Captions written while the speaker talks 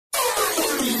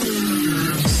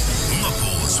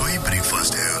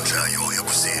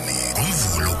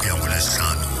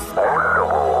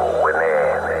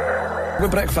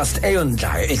Kwi-breakfast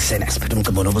eyondlayo ekuseni asiphethe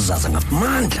umcimbi obuzaza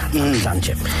ngamandla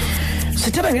namhlanje.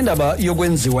 Sithetha ngendaba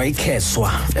yokwenziwa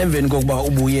ikheswa emveni kokuba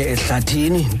ubuye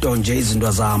ehlathini nto nje izinto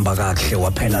azahamba kakuhle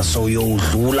waphela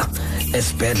soyodlula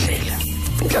esibhedlela.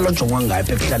 Indlela ojongwa ngayo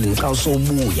ekuhlaleni xa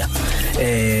usobuya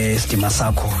isidima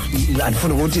sakho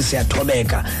andifuni ukuthi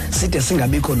siyathobeka side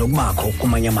singabikho nokubakho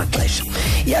kumanye amaxesha.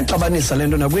 Iyaxabanisa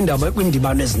lento nakwindaba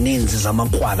kwindibano ezininzi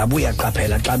zamakrwala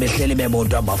buyaqaphela xa behleli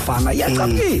bebodwa abafana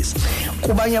iyaxabisa.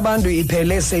 Kubanye abantu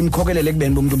iphele seyimkhokelele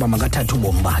ekubeni umuntu uba makathathe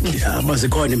ubomi bakhe.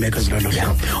 Abazikhona imeko ezilolo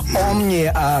hlobo. Omnye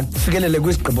afikelele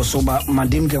kwisigqibo soba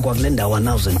mandimke kwakule ndawo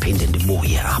nawuze ndiphinde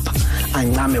ndibuye apha.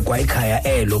 Ancame kwa ikhaya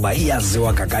elo ba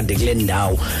iyaziwa kakade kule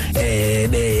ndawo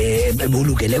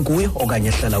bebulukele kuyo okanye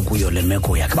ehlala kuyo le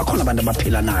meko yakhe. Bakhona abantu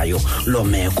abaphila nayo lo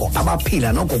meko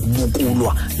abaphila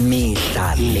nokubukulwa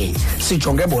mihla le.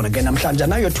 Sijonge bona ke namhlanje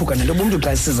nayothuka nento umuntu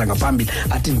xa isiza ngaphambili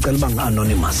athi ndicela uba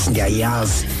ngi-anonymous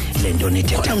ngiyayazi le nto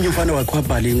nithetha. Kodwa umfana wakhe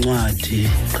wabhala incwadi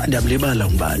ndiyamlibala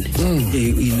ngibali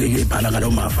ibhala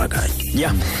ngalo mafa kanye.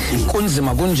 Ya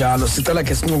kunzima kunjalo sicela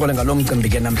ke sincokole ngalo mcimbi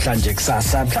ke namhlanje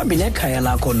kusasa mhlawumbi nekhaya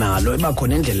lakho nalo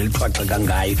ebakhona indlela elithwaxeka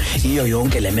ngayo iyo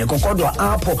yonke le meko kodwa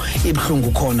apho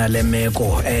ibhlungu khona le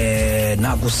meko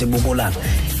naku sibukulana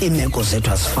imeko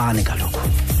zethu asifani kaloku.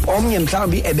 Omnye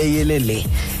mhlawumbi ebeyelele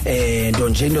nto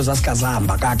nje into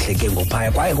zasikazahamba kakuhle ke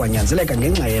ngophaya kwaye kwanyanzeleka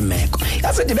ngenxa yemeko.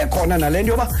 Yaze ndibe khona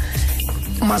nalento yoba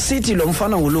masithi lo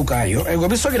mfana ngolukayo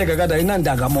ngoba isokele kakade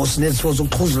ayinandanga mos nezifo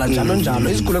zokuxhuzula njalo njalo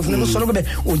izigulo kufuneka usoloko be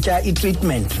utya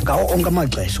i-treatment ngawo onke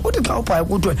amaxesha. Uthi xa uphaya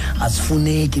kuthiwe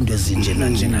azifuneki into ezinje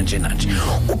nanje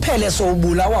uphele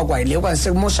sowubulawa kwayile okanye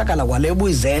sekumoshakala kwale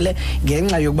ubuyizele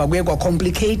ngenxa yokuba kuye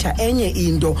kwacomplicata enye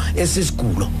into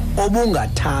esisigulo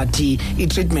obungathathi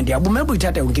i-treatment yabo umele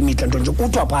uyithatha yonke imihla nto nje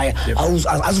kuthiwa phaya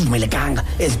azivumelekanga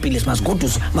ezipilisi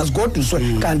mazigoduswe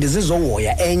kanti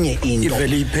zizohoya enye into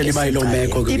ivele iphele ibayilo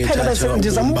meko. Iphela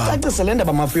ndizama ukucacisa le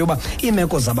ndaba mafuyo uba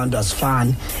iimeko zabantu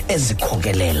azifani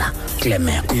ezikhokelela kule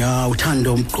meko. Ya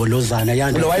uthando umgqolozana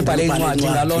yanda lo wayibhale incwadi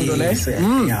ngaloo nto le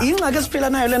ingxaki esiphila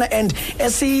nayo lena and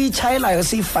esiyitshayelayo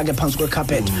siyifake phansi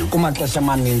kwekhaphethi kumaxesha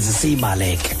amaninzi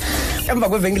siyibaleke. Emva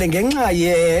kwevenkile ngenxa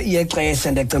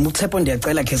yexesha ndiyacela uChepho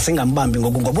ndiyacela khe singambambi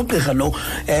ngoku ngoba ugqirha lo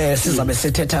sizabe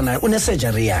sethetha naye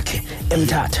unesejari yakhe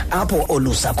emthatha apho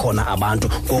olusa khona abantu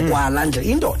ngokwala nje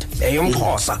indoda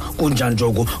eyomXhosa kunjanjoku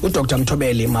uDr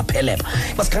Mthobeli Mapheleba.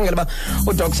 Basikhangela ba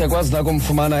uDr sekwazi la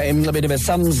kumfumana emnxebeni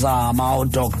besamzama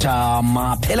uDr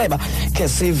Mapheleba ke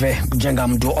sive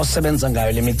njengamntu osebenza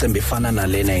ngayo le micimbi ifana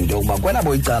nalena into yokuba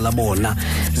kwelabo icala bona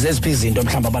zeziphi izinto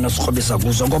mhlawumbe abanosikrobisa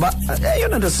kuzo ngoba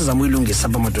eyona nto sizama uyilungisa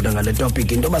abamadoda ngale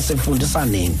topic into basifundisa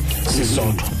nini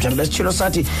sisodwa njengoba sitshilo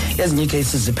sathi ezinye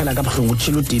cases ziphela kabuhlungu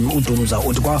utshilo udumza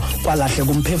uthi kwalahle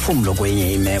kumphefumulo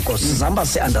kwenye imeko sizamba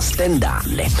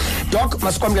si-understandale. Doc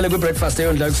masikwamkele kwi-breakfast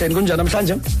eyondla kuseni kunjani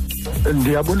namhlanje?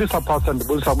 Ndiyabulisa phasa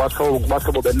ndibulisa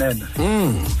kubahlobo benene.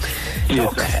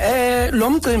 Yes. Lo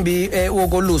mcimbi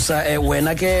wokolusa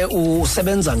wena ke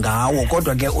usebenza ngawo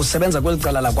kodwa ke usebenza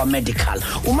kwelicala la kwa medical.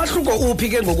 Umahluko uphi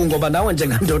ke ngoku ngoba nawe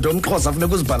njengandoda omXhosa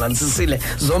funeka uzibalansisile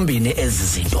zombini ezi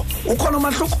zinto. Ukhona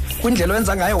umahluko kwindlela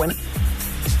owenza ngayo wena?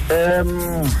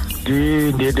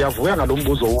 Ndiyavuya ngalo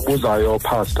mbuzo ubuzayo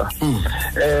pastor.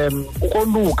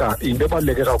 Ukoluka into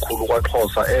ebaluleke kakhulu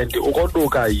kwaXhosa and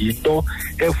ukoluka yinto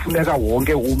efuneka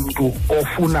wonke umuntu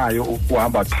ofunayo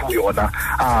ukuhamba through yona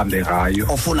ahambe ngayo.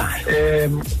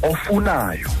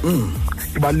 Ofunayo.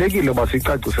 Ibalekile uba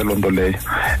sicacise loo nto leyo.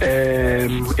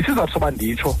 Isizathu soba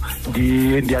nditsho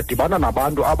ndiyadibana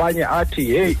nabantu abanye athi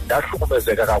hey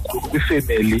ndahlukumezeka kakhulu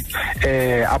kwifemeli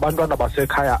abantwana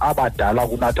basekhaya abadala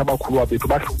kunathi abakhulu bethu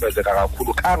bahlukumezeka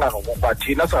kakhulu kangangokuba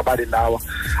thina singabali nawa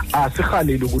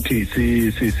asirhaleli ukuthi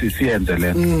siyenze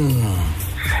le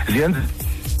nto ziyenze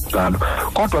njalo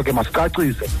kodwa ke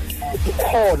masicacise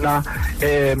khona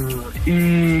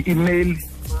i-male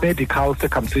medical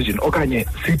circumcision okanye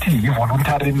sithi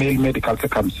yi-voluntary male medical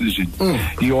circumcision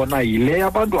yona yile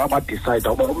abantu abadecide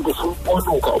uba umntu ufuna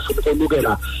ukoluka ufuna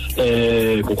ukolukela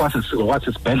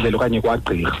ngokwasesibhedlele okanye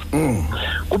kwagqirha.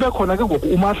 Kube khona ke ngoku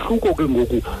umahluko ke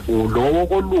ngoku lowo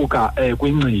koluka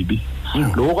kwinccibi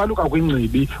lowo kwaluka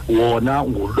kwinccibi wona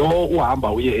ngulo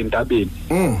uhamba uye entabeni.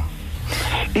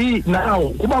 Now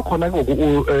kuba khona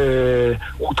ngoku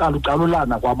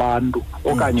ucalucalulana kwabantu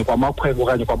okanye kwamakhwenkwe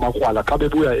okanye kwamakrwala xa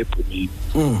bebuya ebhumini.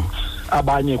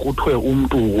 Abanye kuthiwe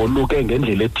umuntu woluke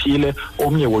ngendlela ethile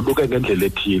omnye woluke ngendlela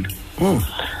ethile.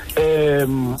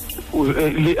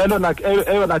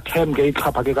 Eyona term ke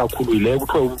ixhaphake kakhulu yileyo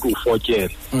kuthiwe umuntu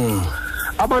ufotyele.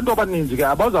 abantu abaninzi ke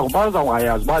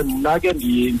abazangayazi uba mna ke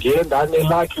ndiye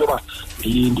ndanelakhi yoba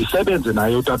ndisebenze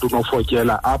naye utata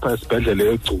uNofotyela apha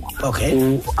esibhedlele eCuwa.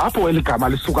 Okay. Apho eligama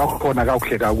lisuka khona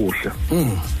kakuhle.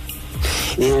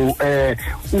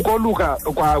 Ukoluka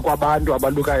kwabantu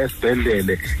abaluka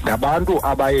esibhedlele ngabantu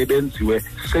abaye benziwe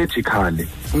surgically.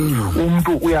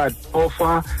 Umuntu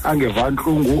uyatofa angeva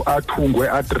ntlungu athungwe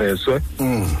adresswe.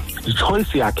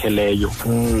 I-choice yakhe leyo.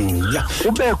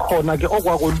 Kube khona ke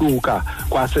okwakoluka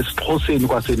kwasesixhoseni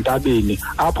kwasentabeni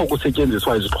apho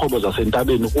kusetyenziswa izixhobo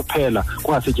zasentabeni kuphela,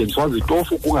 kungasetyenziswa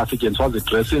zitofu, kungasetyenziswa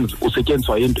zidressings,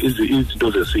 kusetyenziswa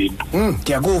izinto zesintu.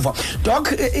 Ndiyakuva.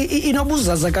 Doc,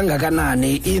 inobuzaza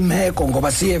kangakanani imeko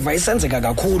ngoba siyeva isenzeka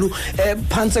kakhulu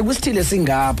phantse kwisithile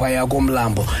singapha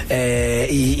yakomlambo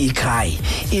ikhaya.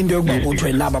 Into yokuba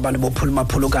kuthiwe naba abantu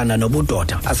baphulukana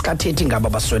nobudoda asikathethi ngaba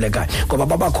baswelekayo ngoba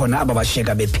babakhona aba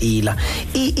bashiyeka bephila.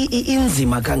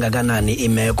 Inzima kangakanani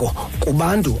imeko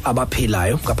kubantu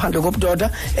abaphilayo ngaphandle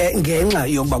kobudoda ngenxa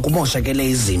yokuba kumoshakele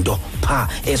izinto pha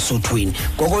esuthwini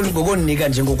ngokonika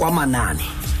nje ngokwamanani.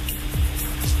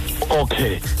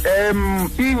 Okay.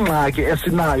 Ingxaki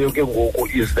esinayo ke ngoku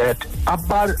is that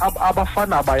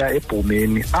abafana abaya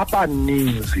ebhomeni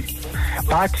abaninzi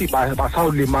bathi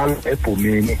basawulimala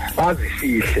ebhomeni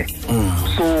bazifihle.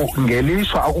 So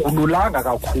ngelishwa akululanga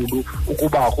kakhulu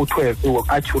ukuba kuthiwe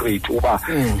accurate uba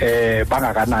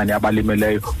bangakanani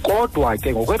abalimeleyo, kodwa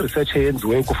ke ngokwe-research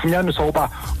eyenziweyo kufunyaniswa uba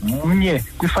mnye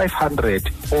kwi-500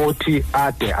 othi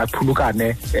ade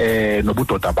aphulukane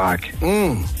nobudoda bakhe.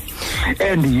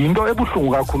 And yinto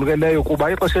ebuhlungu kakhulu ke leyo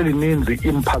kuba ixesha elininzi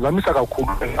imphazamisa kakhulu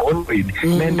engqondweni,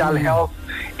 mental health.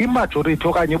 Imajority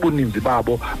okanye ubuninzi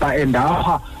babo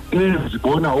baendapha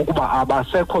bezibona ukuba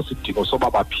abasekho sidingo soba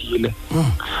baphile.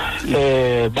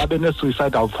 Babe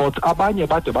ne-suicidal thoughts, abanye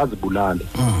bade bazibulale.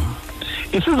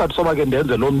 Isizathu soba ke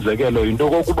ndenze lo mzekelo yinto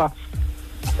kokuba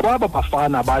kwaba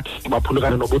bafana bathi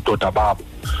baphulukane nobudoda babo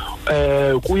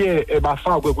kuye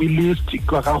bafakwe kwilist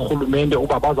karhulumente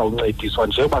uba bazawuncediswa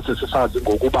njengoba sesisazi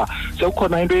ngokuba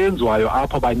sekukhona into eyenziwayo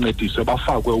apha bancediswe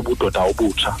bafakwe ubudoda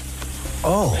obutsha.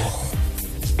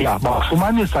 Ya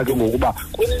bafumanisa ke ngokuba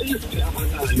kwilist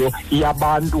abanayo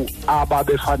yabantu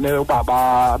ababefanele uba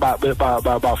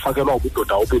bafakelwa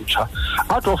ubudoda obutsha,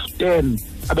 out of 10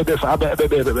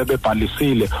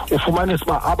 abebebhalisile ufumanisa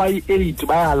uba abayi-8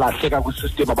 bayalahleka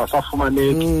kwisystem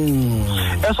abasafumaneki.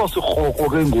 Eso sirhoko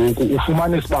ke ngoku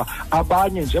ufumanisa uba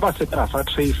abanye nje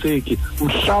basengasatraceki,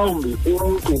 mhlawumbi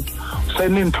umntu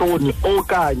seneentloni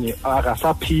okanye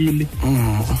akasaphili.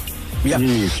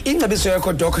 Ingcebiso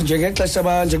yakho Doc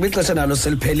njengexesha nalo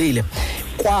seliphelile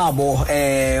kwabo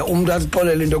umuntu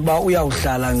azixolele into yokuba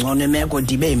uyawuhlala ngcono imeko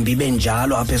ndibembi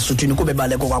benjalo apha esuthwini kube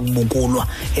baleko kwakubukulwa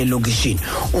elokishini,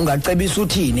 ungacebisa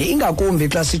uthini ingakumbi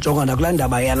xa sijongana kulaa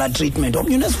ndaba yala treatment?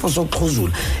 Omnye unesifo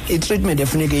sokuxhuzula, i-treatment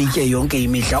efuneke itye yonke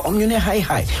imihla, omnye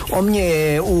une-high,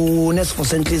 omnye unesifo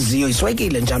sentliziyo,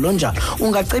 iswekile njalo njalo.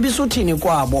 Ungacebisa uthini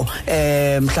kwabo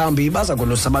mhlawumbi baza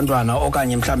kolusa abantwana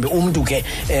okanye mhlawumbi umntu ke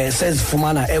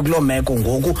sezifumana ekuloo meko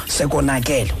ngoku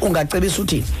sekonakele, ungacebisa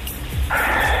uthini?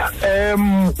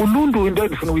 Uluntu into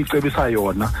endifuna ukuyicebisa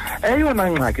yona,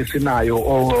 eyona ngxaki sinayo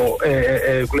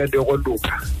kule nto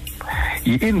yokoluka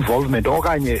yi-involvement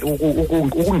okanye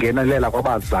ukungenelela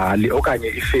kwabazali okanye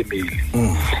ifemeli.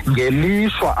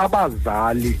 Ngelishwa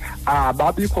abazali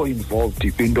ababikho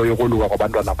involved kwinto yokoluka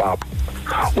kwabantwana babo.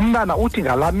 Umntana uthi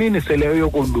ngalaa mini seleyo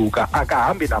yokoluka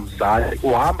akahambi namzali,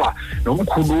 uhamba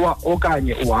nomkhuluwa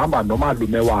okanye uhamba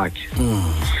nomalume wakhe.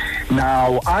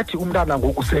 Now athi umntana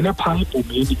ngoku sele phaa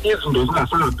ebhomeni izinto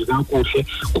zingasahambi kakuhle,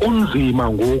 kunzima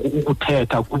ngoku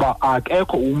ukuthetha kuba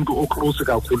akekho umntu oclose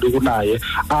kakhulu kunaye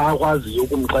akwaziyo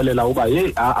ukumxelela uba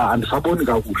yeyi andisaboni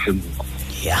kakuhle ngoku.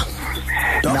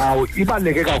 Now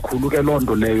ibaluleke kakhulu ke loo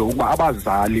nto leyo ukuba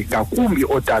abazali ngakumbi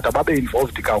ootata babe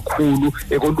involved kakhulu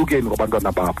ekolukeni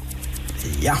kwabantwana babo.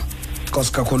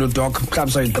 Nkosi kakhulu Doc,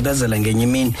 mhlawumbi soyigqibezela ngenye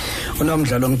imini.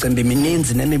 Unomdlalo omcimbi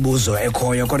mininzi nemibuzo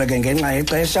ekhoyo, kodwa ke ngenxa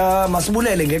yexesha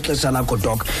masibulele ngexesha lakho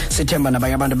Doc. Sithemba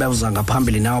nabanye abantu beza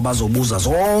ngaphambili nawo bazobuza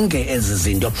zonke ezi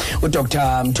zinto.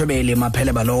 uDr Mthobeli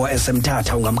Mapheleba lowo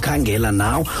esemthatha ungamkhangela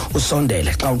nawe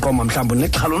usondele xa uqoma mhlawumbi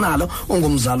nexhalo nalo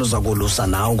ungumzali uzakolusa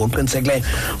nawe ngokuqinisekileyo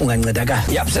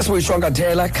ungancedakala.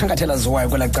 Sesibuyishwankathela khangathela ziwayo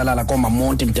kwela cala la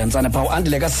komamonti mdantsane pha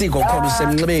Andile kaSiko ukhona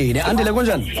usemnxibeni. Andile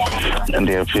kunjani?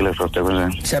 Ndiyaphila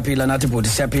siyaphila nathi bhuti,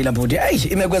 siyaphila bhuti.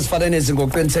 Imeko ezifana nezi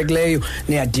ngokuqinisekileyo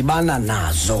niyadibana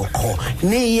nazo qho.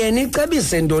 Niye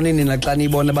nicebise ntoni nina xa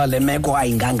niyibona uba le meko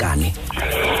ayingangani?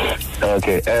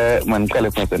 Okay,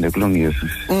 mandiqale phantsi ndikulungise.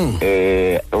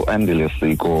 Andile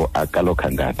Siko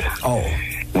akalokhangata.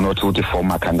 unothi uthi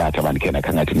former khangathi abandikhena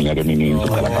khangathi iminyaka emininzi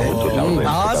uqala phakathi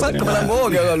 2000 saqhubela ngoku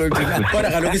kaloku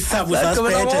kodwa kaloku isisabo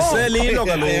sasiphethe selilo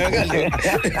kaloku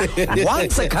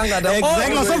once khangata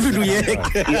exactly something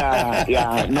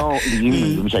yeah no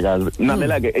umshakazi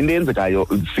namela ke into yenzekayo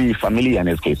si familiar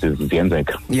nezi cases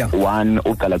ziyenzeka one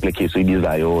uqala kule case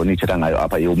uyibizayo nithetha ngayo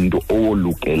apha yomuntu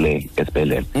owolukele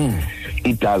esibhedlela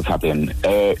it does happen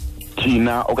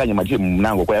thina okanye mathi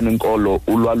mna ngokweyami inkolo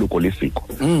ulwaluko lesiko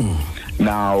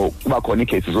now kuba khona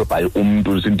icases whereby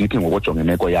umuntu sindithi ngokujonga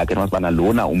imeko yakhe masibana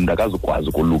lona umuntu akazukwazi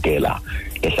ukulukela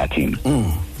ehlathini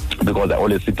because I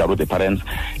always sit down with the parents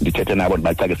ndithethe nabo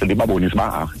ndibacake selibabonisa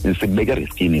ba sibeke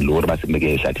riskini lo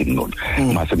basibeke ehlathini lona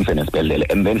masimsene esibhedlele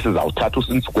and then sizawuthatha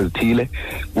usuku ezithile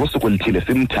usuku elithile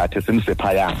simthathe simse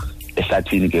phaya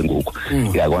ehlathini ke ngoku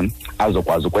uyabona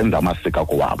azokwazi ukwenza amasika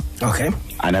kwabo okay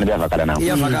anani bayavakala nawo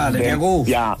iyavakala ngiyako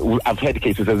yeah I've had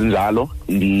cases ezinjalo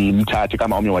ndimthathe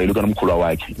kama omnye wayeluka nomkhulu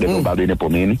wakhe bebobabeni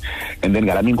ebhomeni and then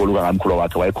ngalami ingoluka ngamkhulu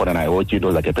wakhe wayekhona naye othi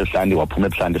into zakhe ehlandi waphuma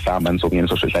ehlandi sahamba nisokungena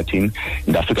ehlathini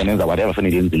ndafika nenza whatever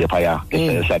fanele yenzile phaya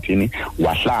ehlathini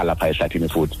wahlala phaya ehlathini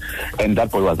futhi and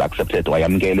that boy was accepted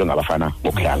wayamkelwe ngabafana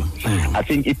bokuhlala I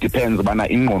think it depends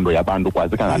bana ingqondo yabantu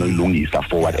kwazi kangano ilungisa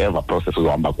for whatever process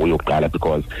uhamba kuyo kuqala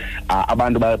because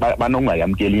abantu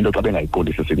banongayamkeli into xa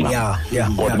bengayiqondisi signal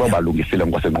kodwa balungisile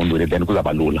ngokwasengqondweni then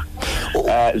kuzabalula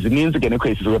zininzi ke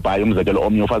necases whereby umzekelo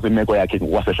omnye ufase imeko yakhe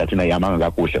wasehlathini yamanga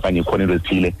kakuhle kanye ikhona into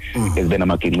ezithile ezibe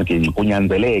namaginqi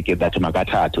kunyanzeleke that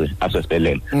makathathwe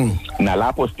asesibhedlela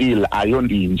nalapho still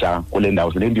ayondinja kule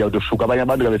ndawo sinendiya ukushuka abanye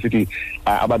abantu besithi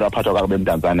abantu abaphathwa kabe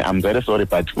emdantsane I'm very sorry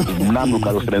but mnami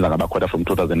uqala usebenza ngabakhwetha from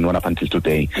 2001 up until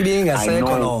today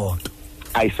ibingasekho lo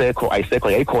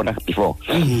ayisekho yayikhona before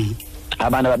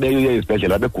abantu babeye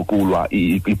esibhedlela babeguqulwa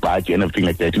ibudget and everything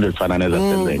like that into ezifana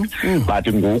nezasenzeka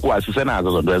but ngoku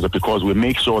asisenazo zonto ezo because we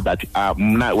make sure that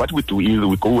what we do is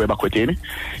we go ebakhwetheni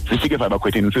sifike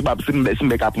ebakhwetheni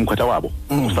simbeka up umkhwetha wabo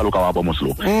usaluka wabo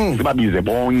moslo sibabize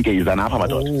bonke izana apha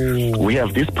madoda we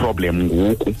have this problem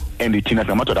ngoku and thina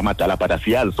ngamadoda amadala but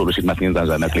asiyazi solution masingenza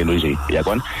njani kule nto nje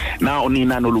yakona now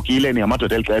nina nolukile ni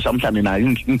amadoda elixesha mhlawumbe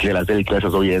nayo indlela zelixesha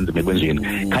zoyenza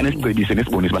bekwenjeni khani sicebise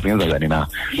nesibonise masingenza njani na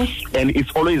and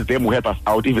it's always them who help us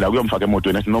out even akuyomfaka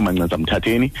emotweni athi noma ncenza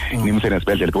mthatheni nimsene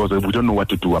esibhedlela because we don't know what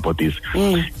to do about this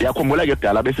yakhumbula ke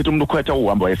kudala besithi umuntu ukhwetha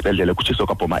uhamba esibhedlela kutshiso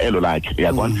kabhoma elo lakhe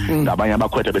yakona ngabanye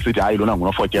abakhwetha besithi hayi lona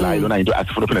ngunofotyela hayi lona into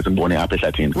asifuna phela simbone apha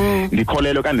ehlathini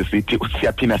ndikholelo kanti sithi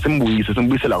siyaphinda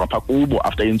simbuyisela kwapha kubo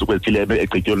after insuku ezithile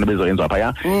egqityelo nebezoyenza apha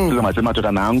ya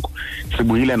sizamasemathoda nanku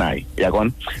sibuyile naye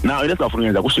yakona now into esingafuna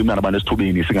uyenza kushimana abantu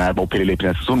esithubeni singaba uphelele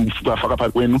phina sifaka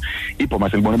phakathi kwenu ibhoma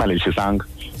silibona imali lishisanga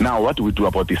now what do we do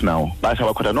about this now basha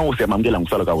bakhona no siyamamkela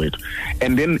ngusaloka wethu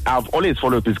and then I've always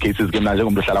followed these cases ke manje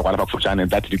ngomuntu ohlala kwalapha kufutshane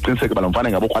that iqiniseke balomfana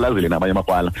ngabo kwalazile nabanye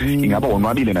amakwala ingaba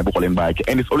wonwabile nabokoleni bakhe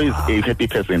and it's always a happy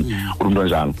person umuntu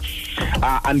onjalo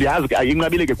andiyazi ke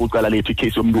ayinqabile ke kucala lethu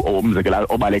case yomuntu omzekela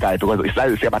obalekayo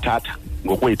because siyabathatha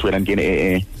ngokwethu wena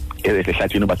ngene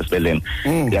ehlathini basesibhedlela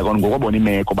yakona ngokubona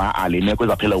imeko ba alimeko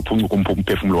ezaphela uphuncuka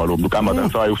umphefumulo walomntu kamba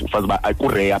zansayo ufazi ba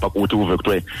akure apha kuthi uve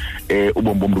kuthiwe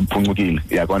ubombo bomuntu uphuncukile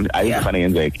yakona ayifana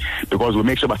yenzeke because we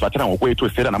make sure basathana ngokwethu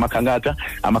sithetha namakhankatha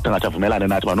avumelane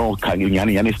nathi ba no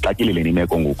nyani isixakile leni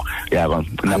imeko ngoku yakona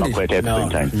nabakhwetha at the same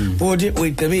time uthi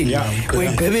uyigqibile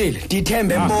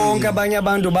ndithembe bonke abanye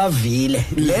abantu bavile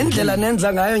le ndlela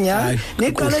nenza ngayo nyani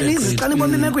niqale niziqale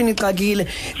bombe imeko inixakile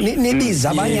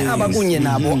nibiza abanye abakunye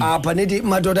nabo apha nithi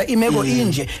madoda imeko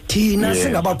inje thina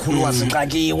singabakhulu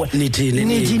wasixakiwe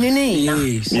nithini nina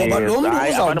ngoba lo muntu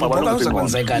uzawubhoka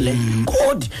uzakwenzeka le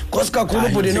kodwa kosikakhulu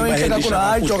budi noyinhle kakhulu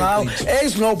hayi jonga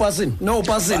no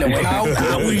passing wena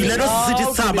uyile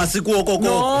nosithi saba sikuwo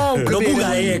kokoko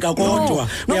lobungayeka kodwa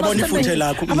uyabona ifuthe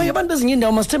lakho abanye abantu bezinye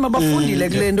indawo masithemba bafundile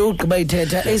kule nto ugqiba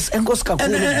ithetha enkosi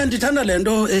kakhulu ndithanda le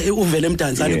nto uvele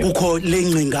emdantsane kukho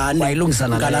lengcingane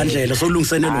wayilungisana ngalandlela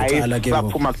solungisene loqala ke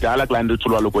baphuma kudala kulanda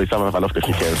uthulwaluko survival of the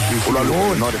fittest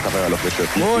ulwaluko not the survival of the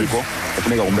fittest Siko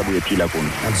efuneka umuntu abuye phila kuno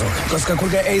nkosi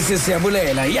kakhulu ke AC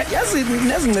siyabulela yazi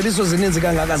nezingceliso zininzi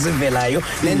kangaka zivelayo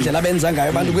nendlela abenza ngayo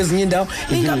abantu kwezinye indawo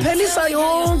ingaphelisa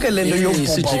yonke lento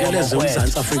yokusijikeleza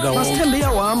uMzantsi Afrika wonke masithembe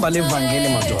iyahamba levangeli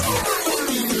madoda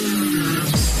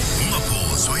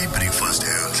ungaphoso ibreakfast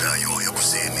enhla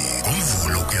yokuseni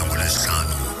umvulo kuya ngolesihlanu